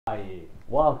Hi,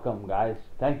 welcome guys,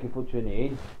 thank you for tuning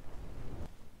in.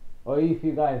 Or if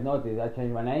you guys notice, I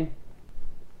changed my name.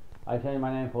 I changed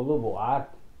my name from Lubo Art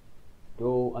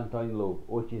to Antonio Lube,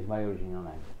 which is my original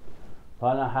name. So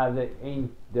I don't have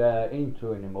the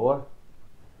intro anymore.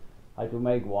 I had to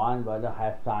make one, but I don't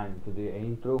have time to do the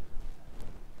intro.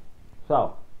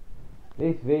 So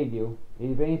this video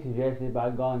is being suggested by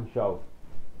Gun Show.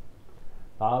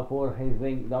 I'll put his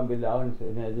link down below in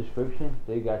the description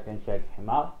so you guys can check him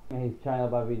out. His channel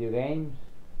about video games,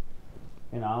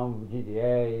 you know,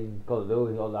 GTA, Call of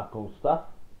Duty, all that cool stuff.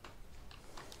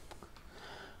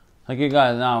 Like you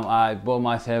guys know, I bought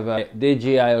myself a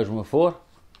DJI Osmo 4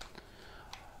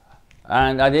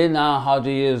 and I didn't know how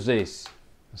to use this.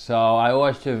 So I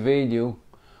watched a video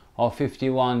of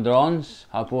 51 drones.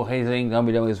 I'll put his link down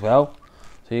below as well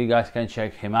so you guys can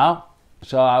check him out.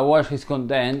 So I watched his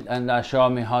content and that showed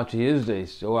me how to use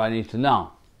this, what I need to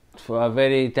know. For a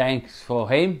very thanks for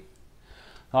him.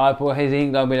 I'll put his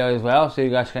link down below as well so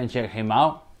you guys can check him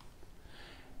out.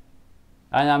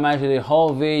 And I made the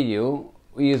whole video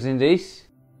using this.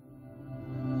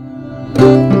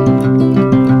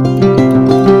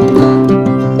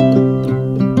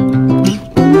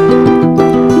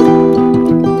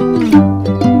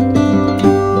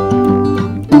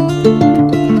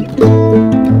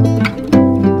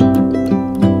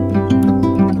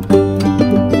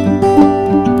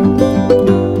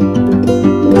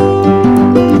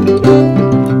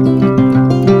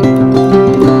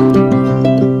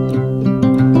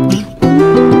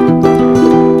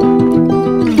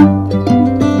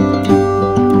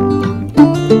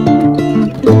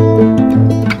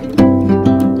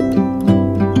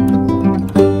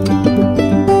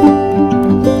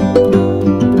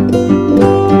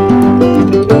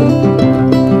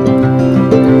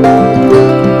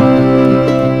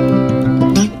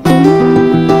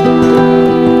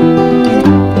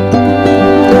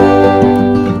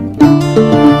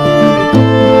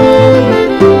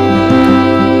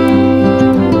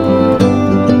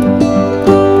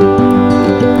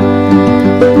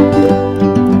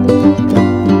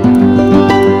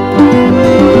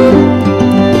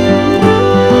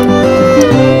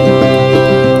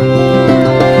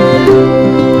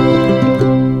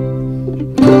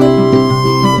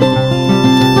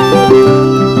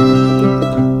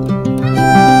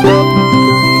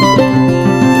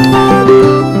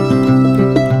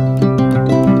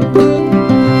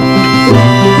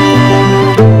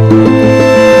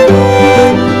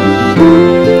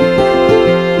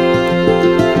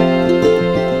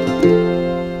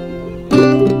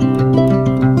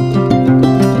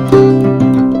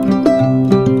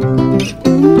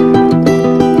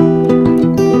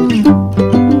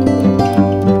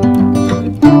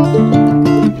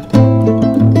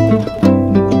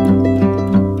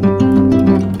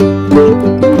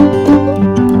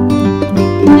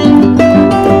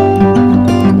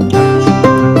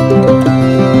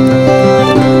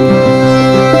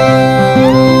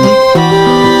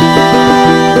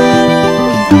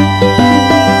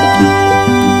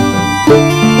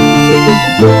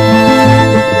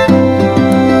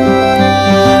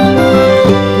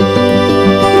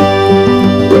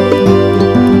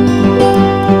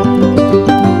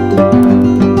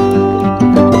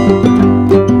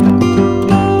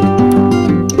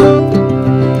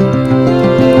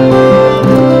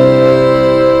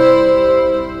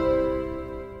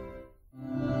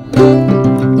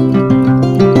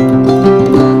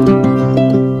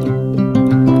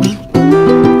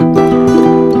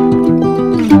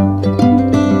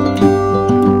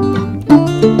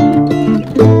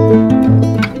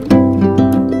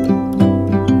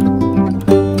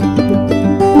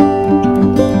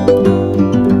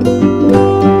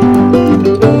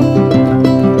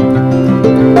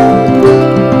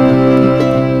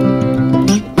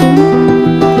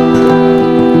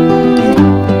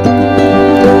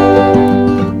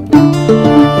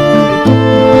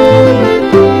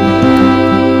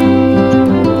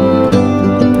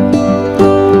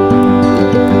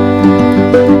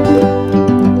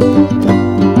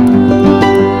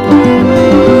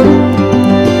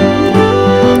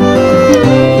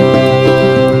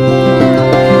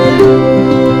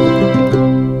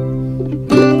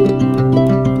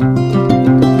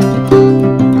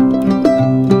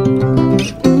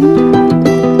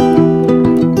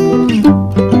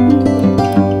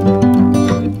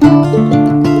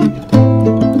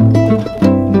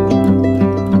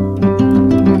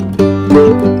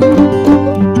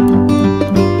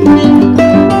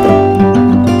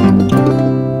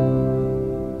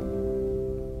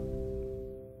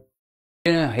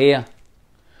 Here,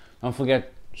 don't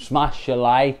forget, smash your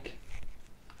like,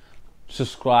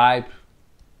 subscribe,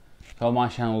 so my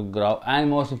channel will grow, and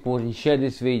most important, share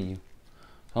this video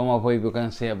so more people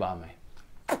can see about me.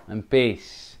 And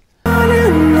peace.